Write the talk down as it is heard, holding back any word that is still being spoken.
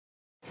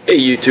Hey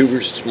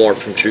YouTubers, it's Mark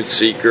from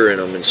TruthSeeker, and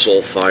I'm in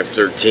Sol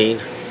 513,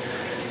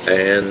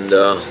 and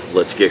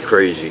let's get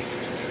crazy.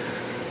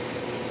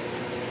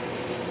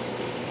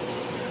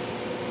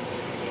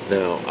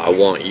 Now, I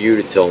want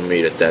you to tell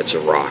me that that's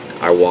a rock.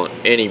 I want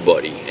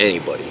anybody,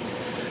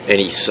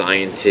 any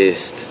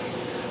scientist,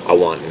 I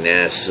want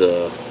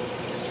NASA,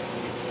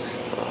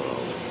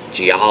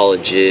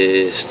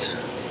 geologist,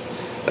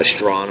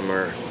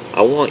 astronomer,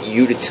 I want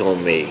you to tell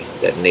me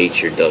that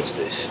nature does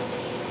this.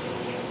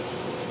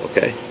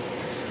 Okay?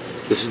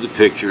 This is the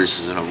picture. This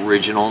is an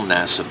original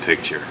NASA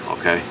picture.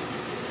 Okay?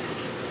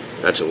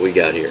 That's what we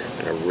got here.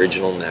 An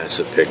original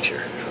NASA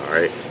picture.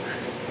 Alright?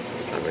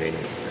 I mean,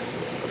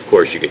 of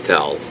course you could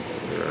tell.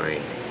 I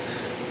mean,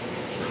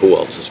 who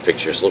else's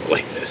pictures look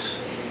like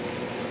this?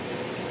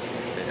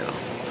 You know?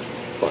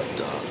 But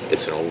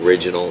it's an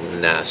original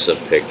NASA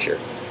picture.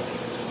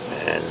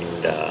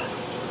 And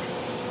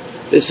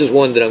this is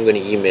one that I'm going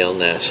to email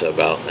NASA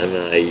about. And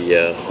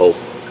I hope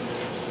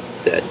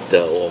that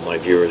all my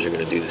viewers are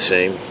going to do the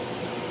same.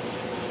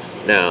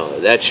 Now,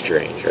 that's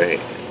strange,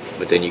 right?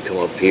 But then you come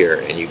up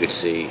here and you could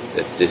see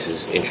that this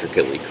is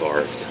intricately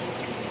carved.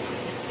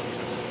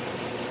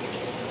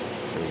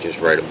 And just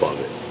right above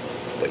it.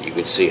 But you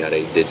could see how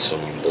they did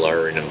some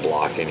blurring and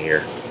blocking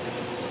here.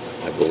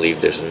 I believe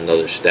there's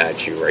another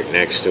statue right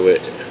next to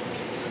it.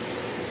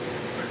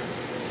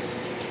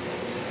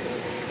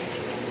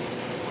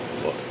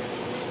 But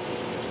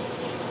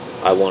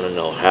I want to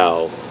know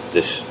how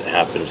this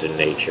happens in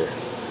nature.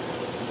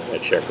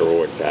 That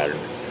checkerboard pattern.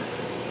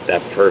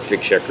 That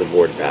perfect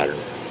checkerboard pattern.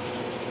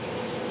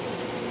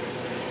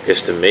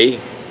 Because to me,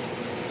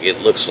 it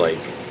looks like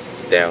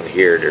down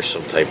here there's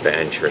some type of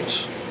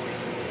entrance.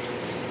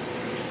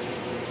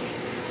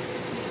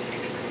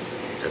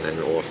 And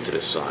then off to the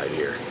side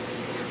here.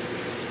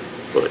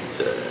 But,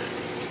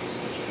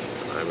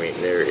 I mean,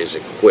 there is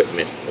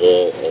equipment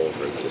all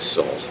over this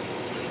Sol.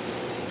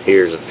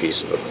 Here's a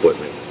piece of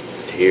equipment.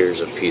 Here's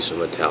a piece of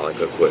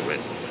metallic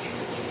equipment.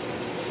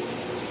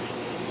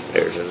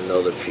 There's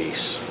another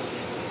piece.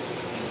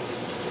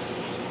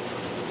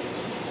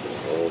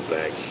 All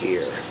back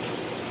here.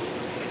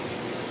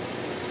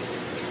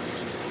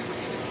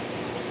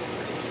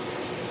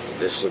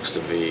 This looks to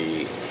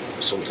be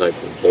some type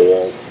of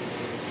ball, a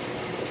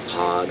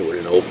pod with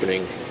an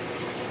opening.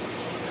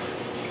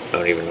 I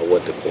don't even know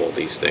what to call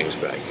these things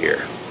back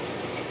here.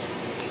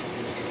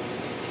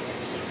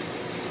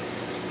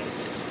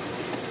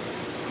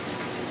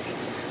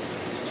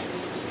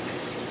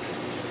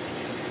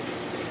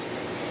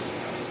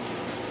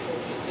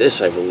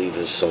 This, I believe,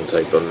 is some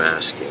type of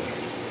masking.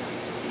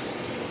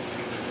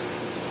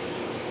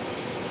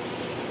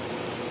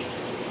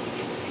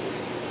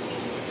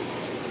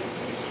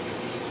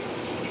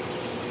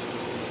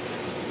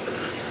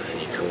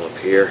 And you come up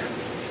here.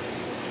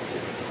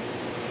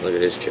 Look at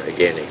this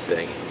gigantic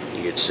thing.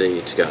 You can see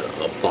it's got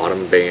a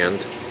bottom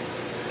band.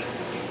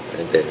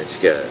 And then it's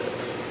got,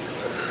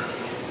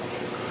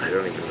 I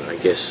don't even know, I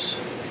guess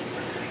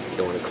you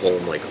don't want to call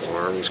them like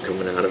arms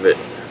coming out of it.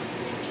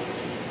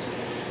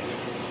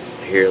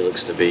 Here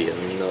looks to be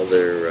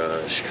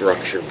another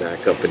structure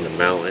back up in the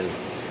mountain.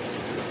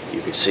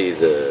 You can see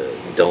the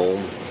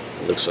dome.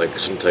 It looks like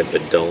some type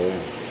of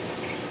dome.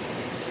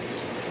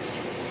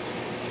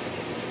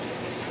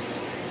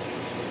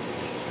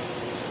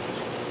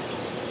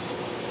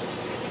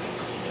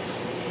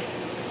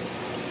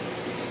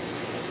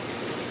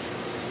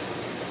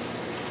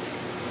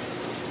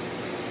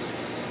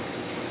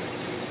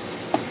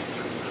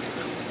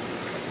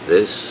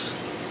 This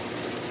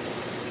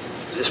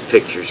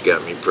picture's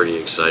got me pretty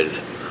excited.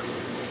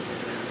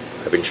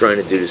 I've been trying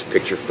to do this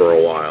picture for a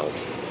while,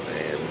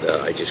 and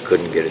I just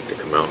couldn't get it to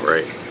come out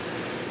right.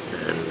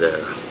 And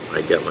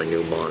I got my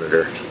new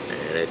monitor,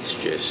 and it's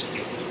just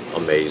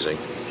amazing.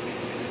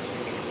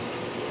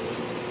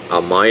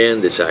 On my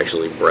end, it's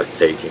actually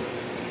breathtaking,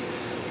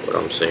 what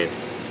I'm seeing.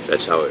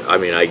 That's how, I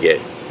mean, I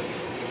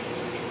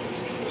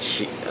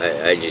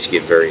just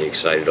get very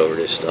excited over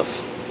this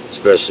stuff.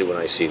 Especially when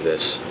I see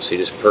this. See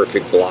this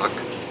perfect block?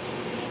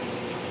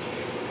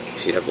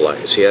 See that block?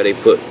 See how they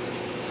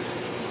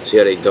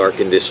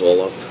darkened this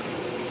all up?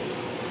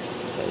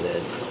 And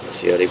then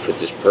see how they put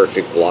this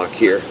perfect block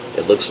here?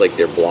 It looks like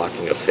they're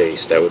blocking a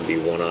face. That would be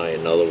one eye,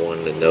 another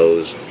one, the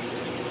nose.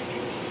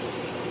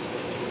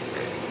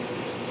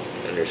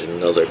 And there's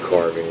another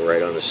carving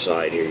right on the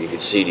side here. You can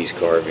see these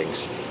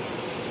carvings.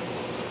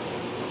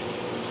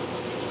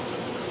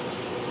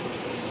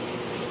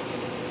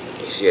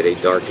 See how they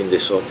darkened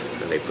this up,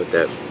 and they put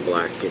that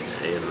black in,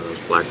 you know, those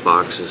black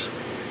boxes.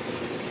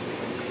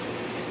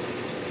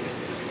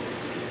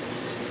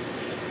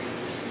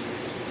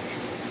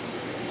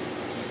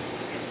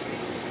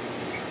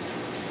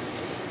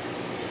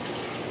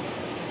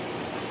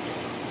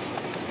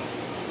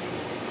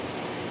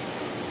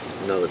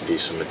 Another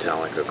piece of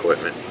metallic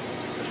equipment.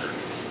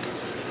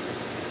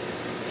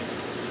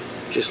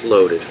 Just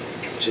loaded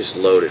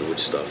with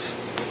stuff.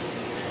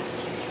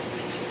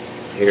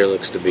 Here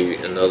looks to be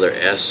another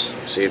S.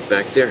 See it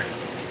back there?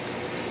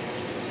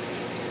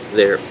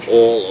 They're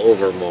all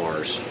over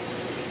Mars.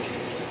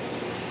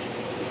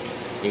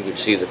 You can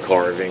see the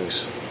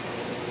carvings.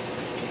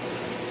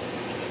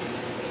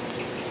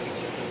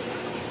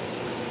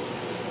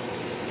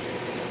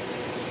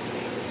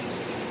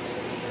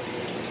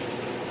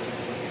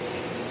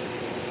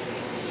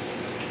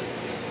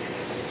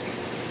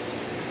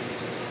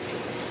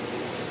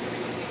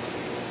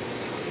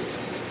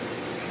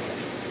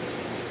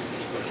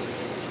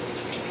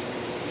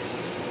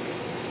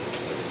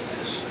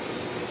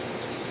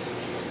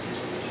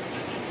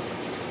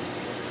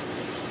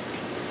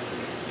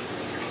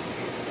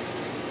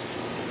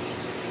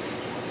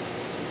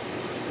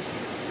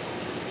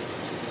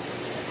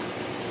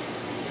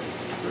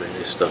 I mean,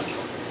 this stuff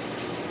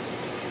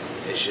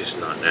is just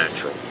not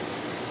natural.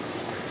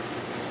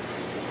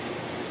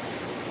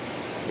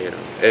 You know,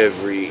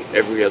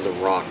 every other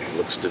rock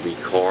looks to be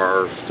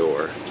carved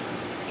or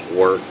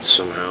worked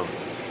somehow.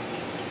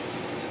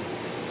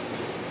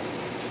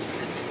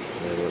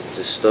 And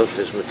this stuff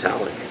is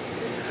metallic.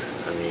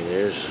 I mean,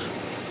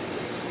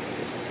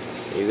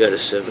 you got a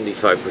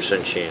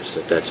 75% chance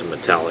that that's a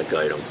metallic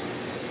item.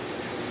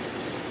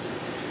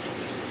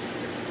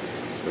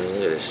 I mean,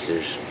 look at this.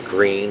 There's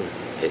green.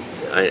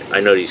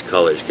 I know these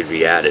colors could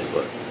be added,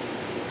 but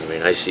I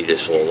mean, I see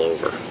this all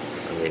over.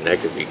 I mean, that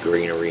could be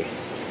greenery.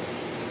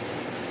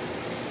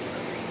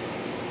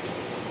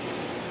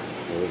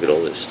 And look at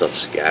all this stuff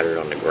scattered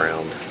on the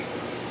ground.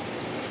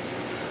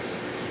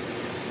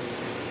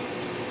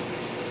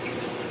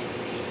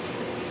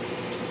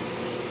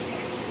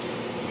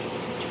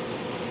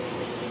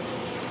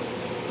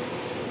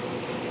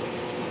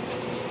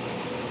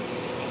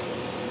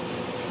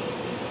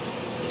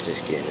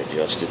 Just getting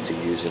adjusted to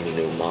using the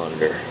new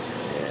monitor,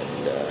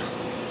 and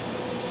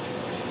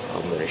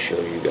I'm going to show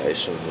you guys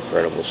some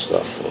incredible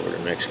stuff over the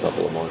next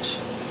couple of months.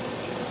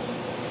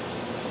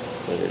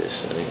 Look at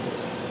this thing.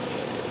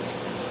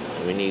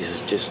 I mean,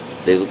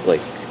 they look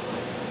like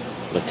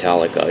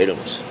metallic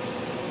items.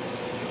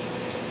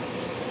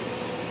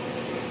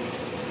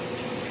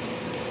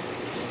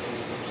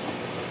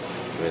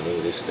 I mean, look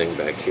at this thing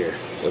back here.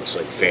 Looks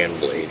like fan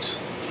blades.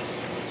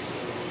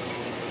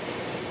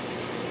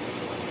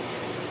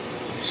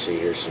 See,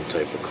 here's some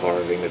type of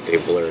carving that they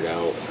blurred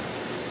out.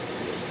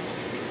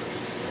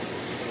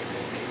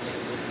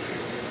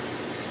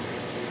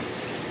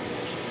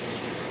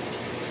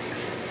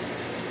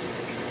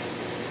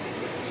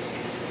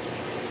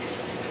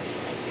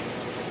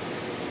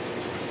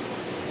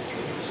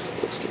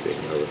 Looks to be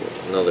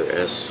another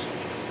S.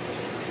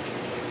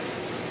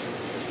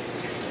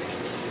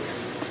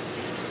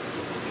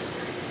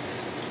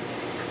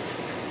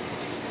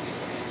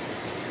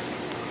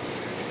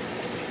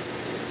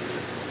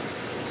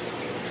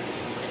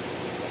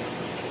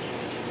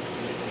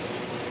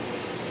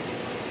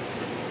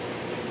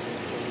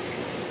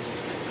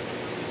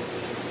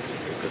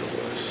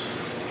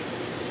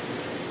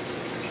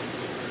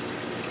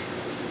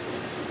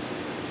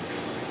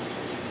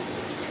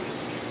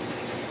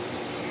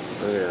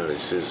 Look at how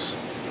this is.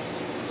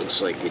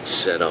 Looks like it's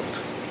set up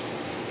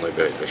like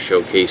a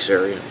showcase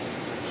area.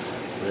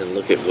 And then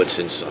look at what's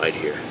inside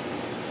here.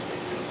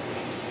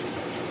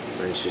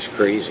 And it's just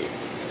crazy.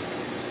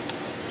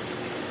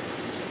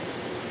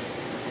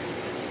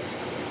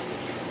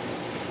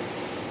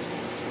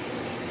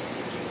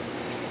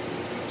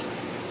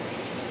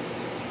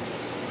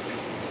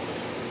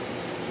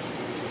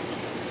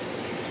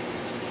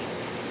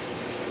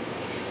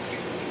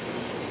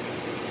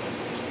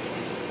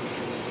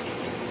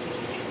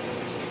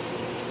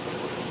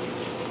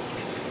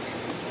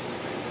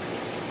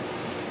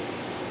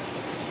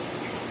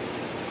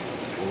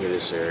 Look at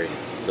this area.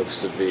 Looks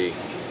to be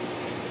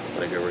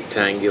like a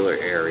rectangular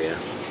area.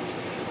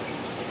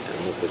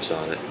 And look what's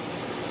on it.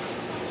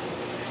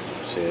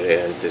 See,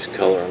 they added this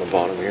color on the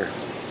bottom here.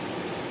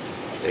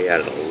 They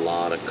added a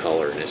lot of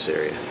color in this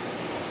area.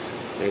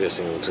 I think this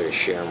thing looks like a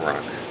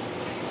shamrock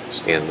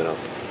standing up.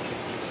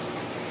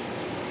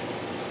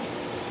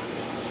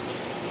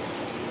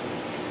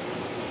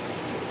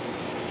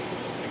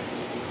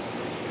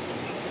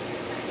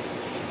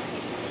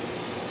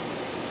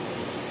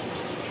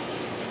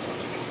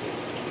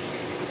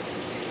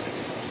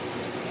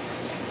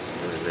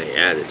 They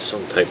added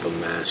some type of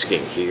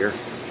masking here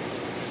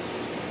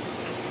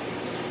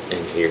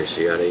and here.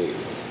 See how they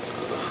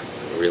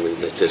really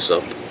lit this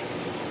up?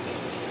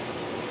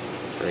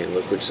 I mean,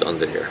 look what's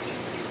under here.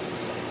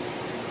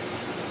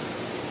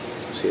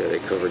 See how they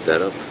covered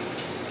that up?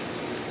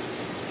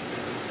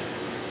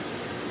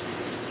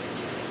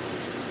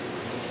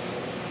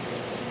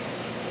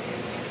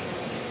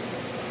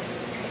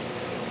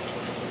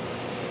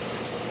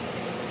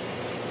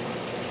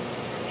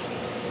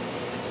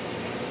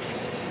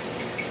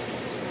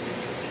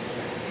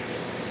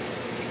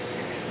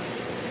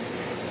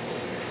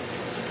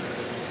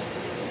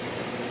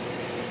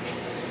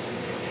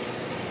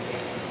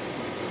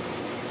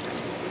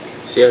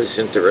 See how this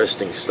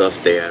interesting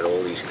stuff, they add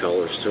all these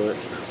colors to it?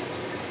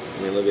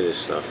 I mean, look at this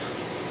stuff.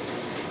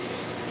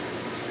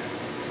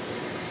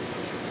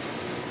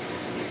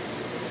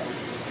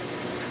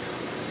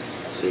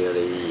 See how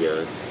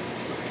they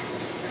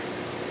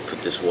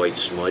put this white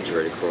smudge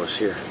right across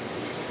here?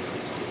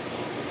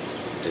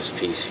 this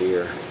piece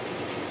here.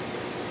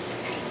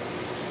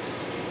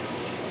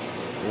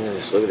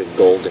 Just look at the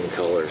golden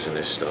colors in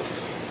this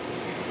stuff.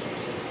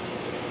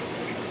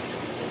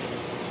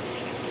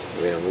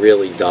 I mean, I'm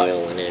really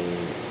dialing in,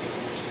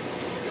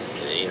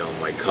 you know,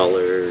 my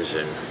colors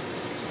and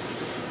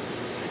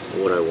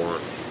what I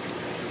want,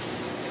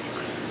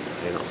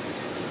 you know,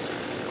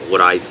 what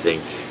I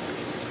think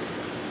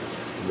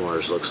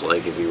Mars looks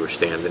like if you were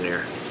standing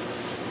there.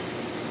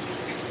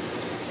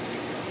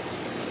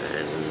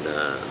 And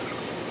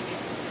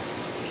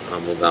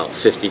I'm about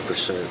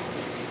 50%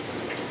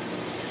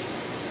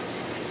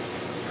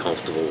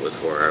 comfortable with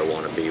where I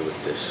want to be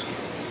with this.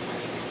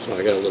 So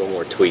I got a little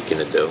more tweaking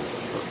to do.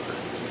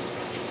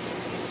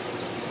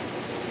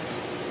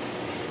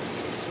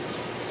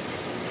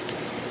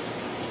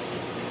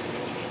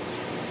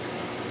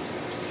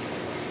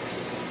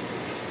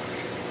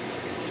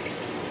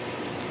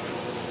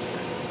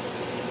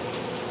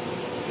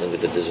 Look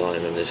at the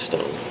design on this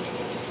stone.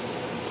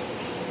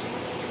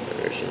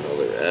 There's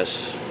another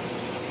S.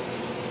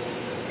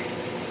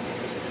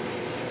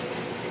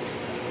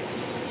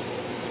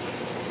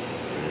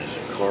 There's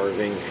a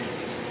carving.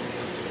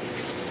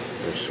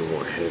 There's some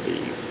more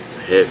heavy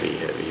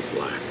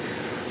black.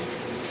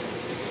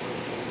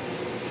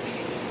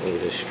 Look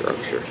at this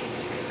structure.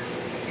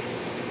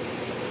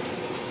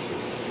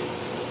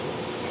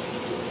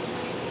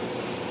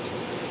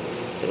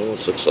 It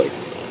almost looks like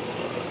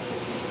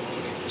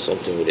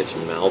something with its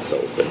mouth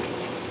open,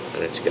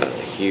 and it's got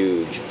a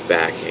huge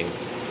backing,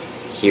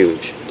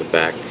 huge. The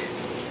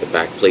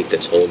back plate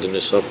that's holding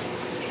this up,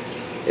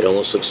 it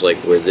almost looks like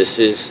where this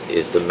is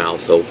the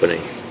mouth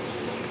opening.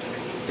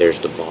 There's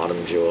the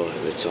bottom jaw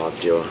and the top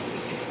jaw.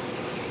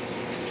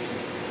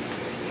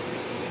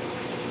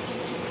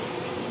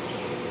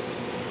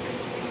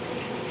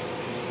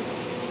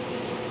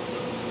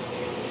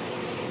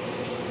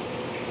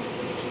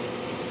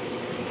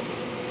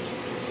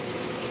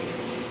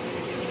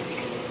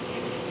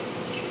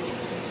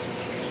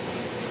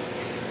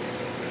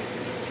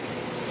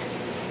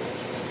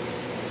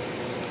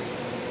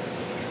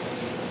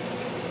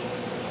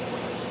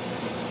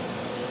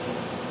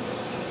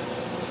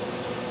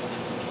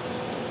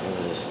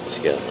 It's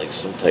got like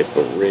some type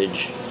of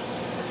ridge.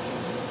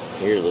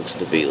 Here looks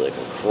to be like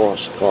a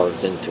cross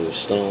carved into a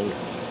stone.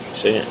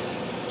 See it?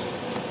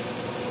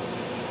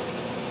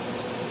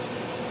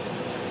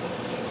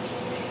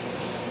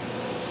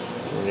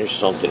 And there's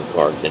something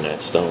carved in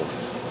that stone.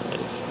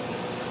 And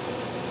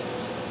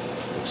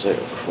looks like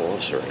a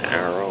cross or an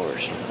arrow or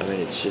something. I mean,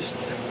 it's just,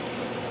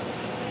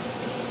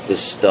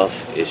 this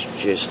stuff is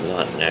just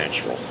not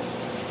natural.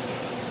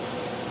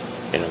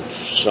 And I'm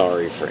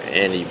sorry for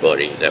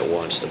anybody that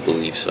wants to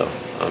believe so.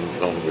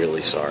 I'm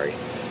really sorry.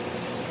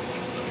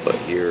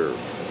 But you're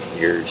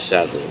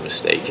sadly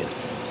mistaken.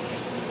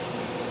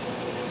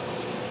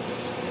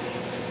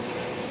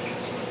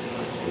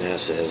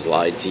 NASA has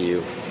lied to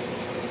you,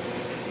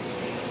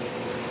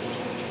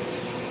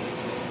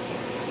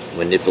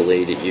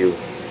 manipulated you,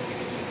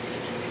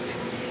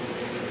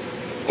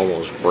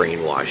 almost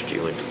brainwashed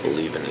you into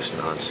believing this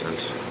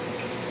nonsense.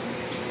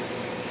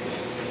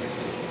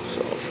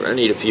 So for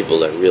any of the people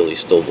that really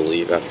still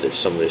believe after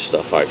some of this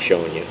stuff I've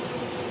shown you,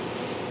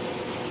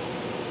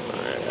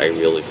 I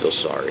really feel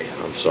sorry.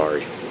 I'm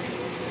sorry.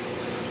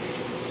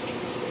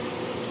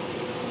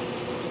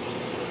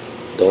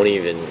 Don't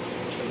even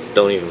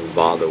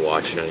bother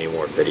watching any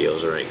more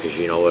videos or anything, because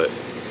you know what?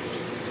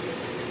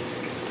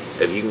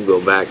 If you can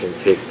go back and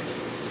pick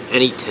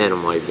any 10 of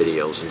my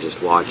videos and just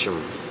watch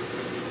them,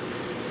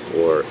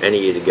 or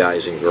any of the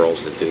guys and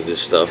girls that do this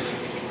stuff,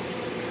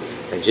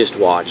 and just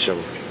watch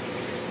them,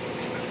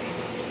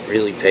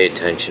 really pay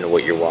attention to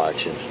what you're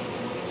watching.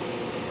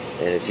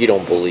 And if you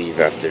don't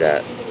believe after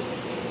that,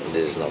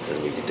 there's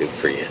nothing we can do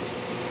for you.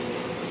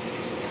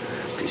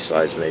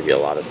 Besides maybe a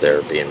lot of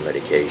therapy and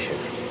medication.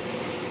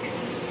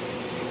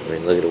 I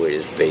mean, look at the way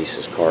this base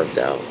is carved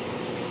out.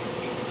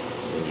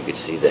 And you can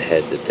see the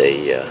head that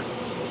they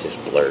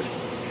just blurred.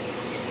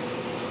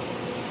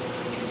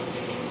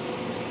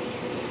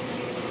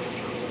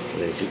 I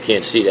mean, if you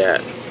can't see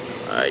that,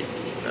 I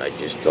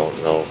just don't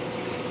know.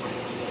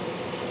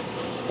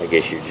 I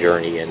guess your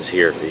journey ends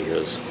here,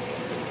 because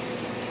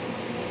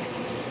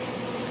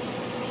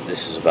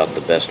this is about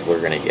the best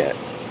we're going to get.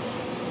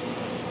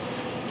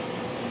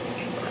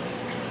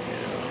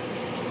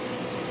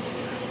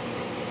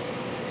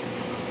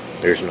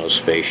 There's no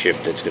spaceship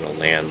that's going to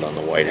land on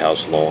the White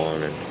House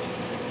lawn and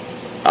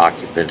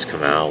occupants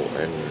come out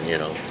and, you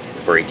know,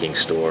 breaking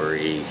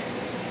story.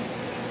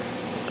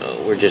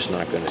 We're just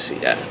not going to see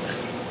that.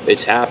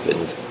 It's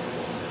happened.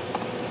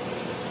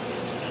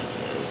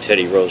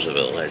 Teddy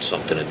Roosevelt had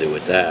something to do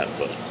with that,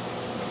 but,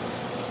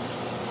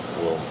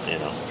 well, you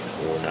know,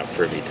 we're not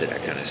privy to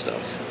that kind of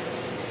stuff.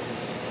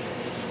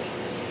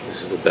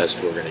 This is the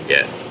best we're going to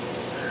get.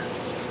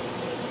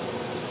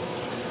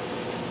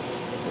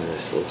 And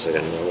this looks like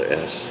another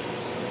S.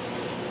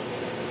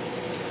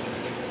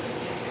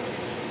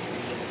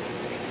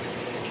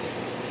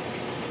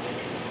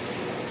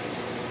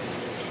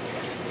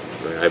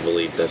 I mean, I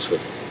believe that's what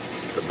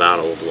the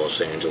Battle of Los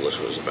Angeles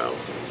was about.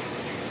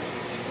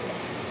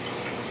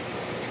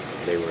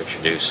 They were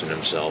introducing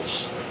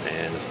themselves,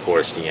 and of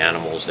course the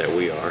animals that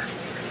we are,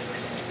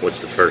 what's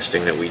the first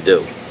thing that we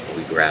do?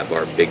 We grab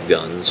our big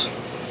guns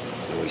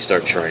and we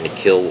start trying to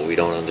kill what we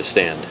don't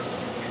understand.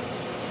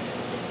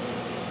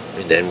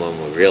 And then when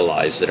we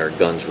realized that our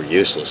guns were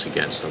useless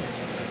against them,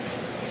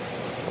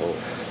 well,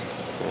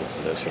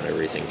 that's when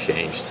everything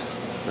changed.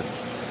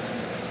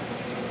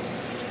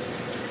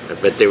 I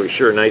bet they were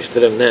sure nice to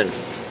them then.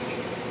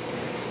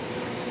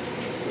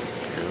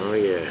 Oh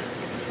yeah.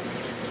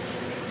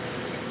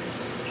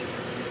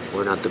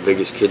 We're not the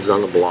biggest kids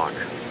on the block.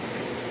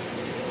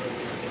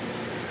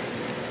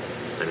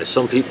 And to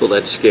some people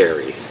that's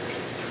scary.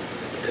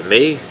 To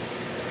me,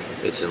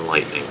 it's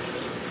enlightening.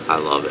 I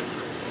love it.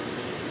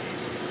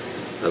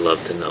 I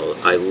love to know.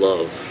 I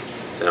love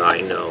that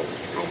I know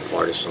I'm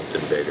part of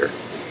something bigger.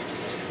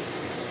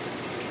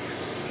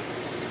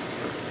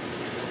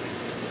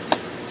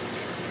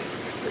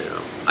 You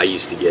know, I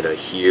used to get a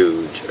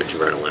huge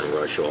adrenaline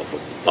rush off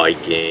of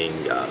biking,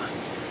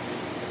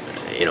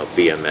 you know,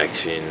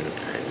 BMXing,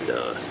 and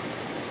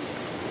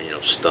you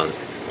know, stunt,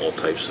 all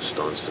types of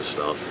stunts and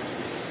stuff.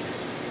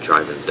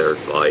 Driving dirt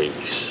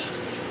bikes,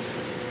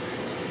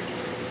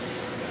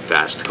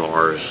 fast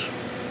cars,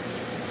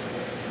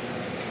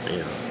 you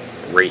know,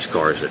 race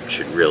cars that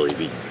should really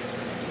be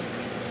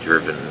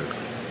driven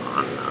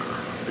on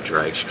a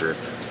drag strip.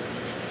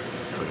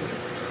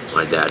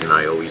 My dad and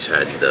I always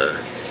had,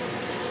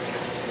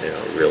 you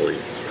know, really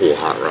cool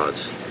hot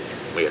rods.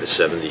 We had a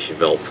 70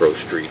 Chevelle Pro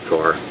Street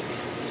car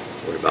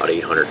with about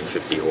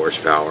 850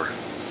 horsepower,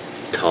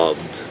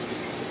 tubbed,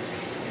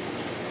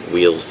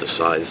 wheels the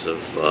size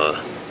of,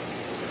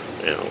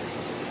 you know,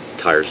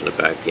 tires in the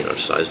back, you know, the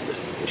size of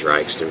the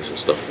dragsters and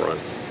stuff front.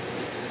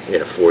 We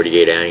had a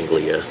 48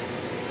 Anglia,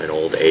 an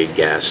old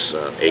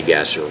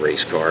A-gasser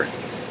race car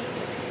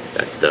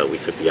that we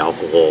took the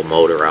alcohol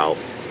motor out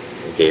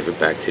and gave it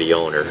back to the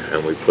owner,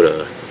 and we put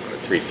a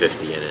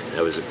 350 in it.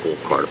 That was a cool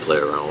car to play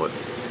around with.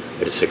 We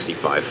had a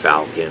 65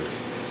 Falcon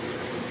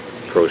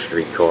Pro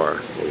Street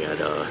car. We had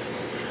a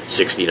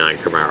 69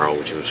 Camaro,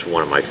 which was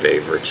one of my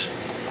favorites.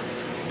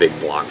 Big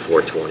block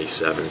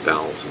 427,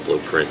 balanced and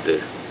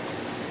blueprinted.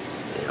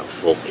 You know,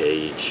 full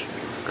cage.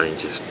 I mean,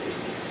 just,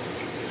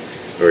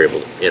 we were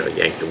able to, you know,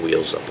 yank the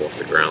wheels up off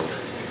the ground.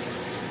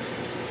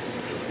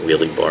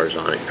 Wheelie bars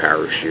on it,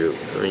 parachute.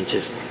 I mean,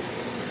 just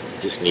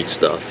neat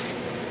stuff.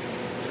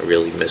 I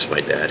really miss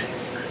my dad.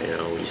 You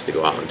know, we used to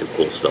go out and do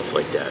cool stuff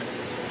like that,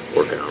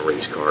 working on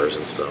race cars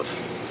and stuff.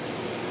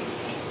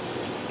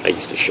 I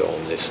used to show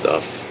him this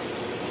stuff,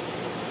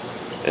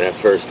 and at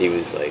first he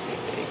was like,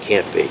 "It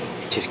can't be.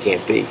 It just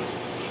can't be."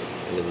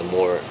 And then the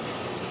more,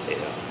 you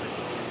know,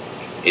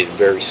 he's a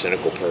very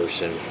cynical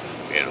person.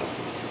 You know,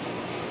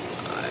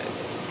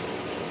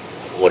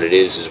 what it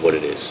is what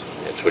it is.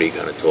 That's what he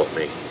kind of taught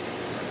me.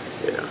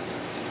 You know,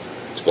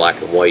 it's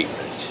black and white.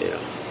 It's, you know,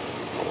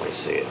 I want to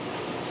see it,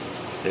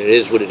 and it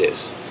is what it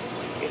is.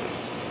 You know,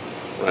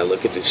 when I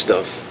look at this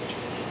stuff,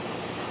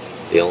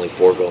 the only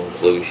foregone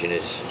conclusion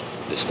is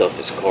this stuff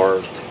is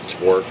carved, it's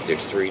worked,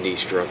 there's 3D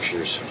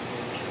structures,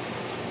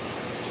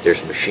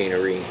 there's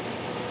machinery,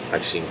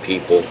 I've seen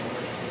people,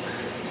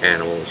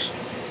 animals.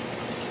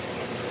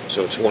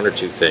 So it's one or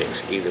two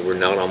things. Either we're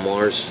not on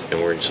Mars and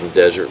we're in some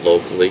desert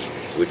locally,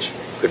 which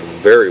could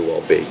very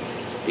well be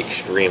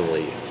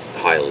extremely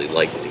highly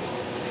likely,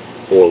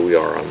 or we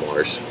are on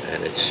Mars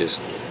and it's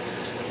just,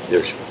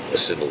 there's a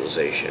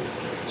civilization.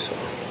 So,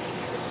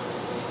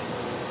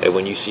 and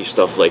when you see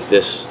stuff like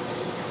this,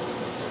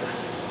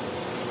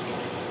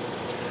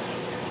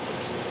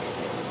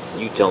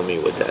 you tell me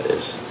what that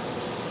is.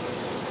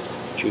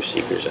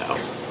 TruthSeeker's out.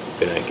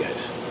 Good night,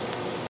 guys.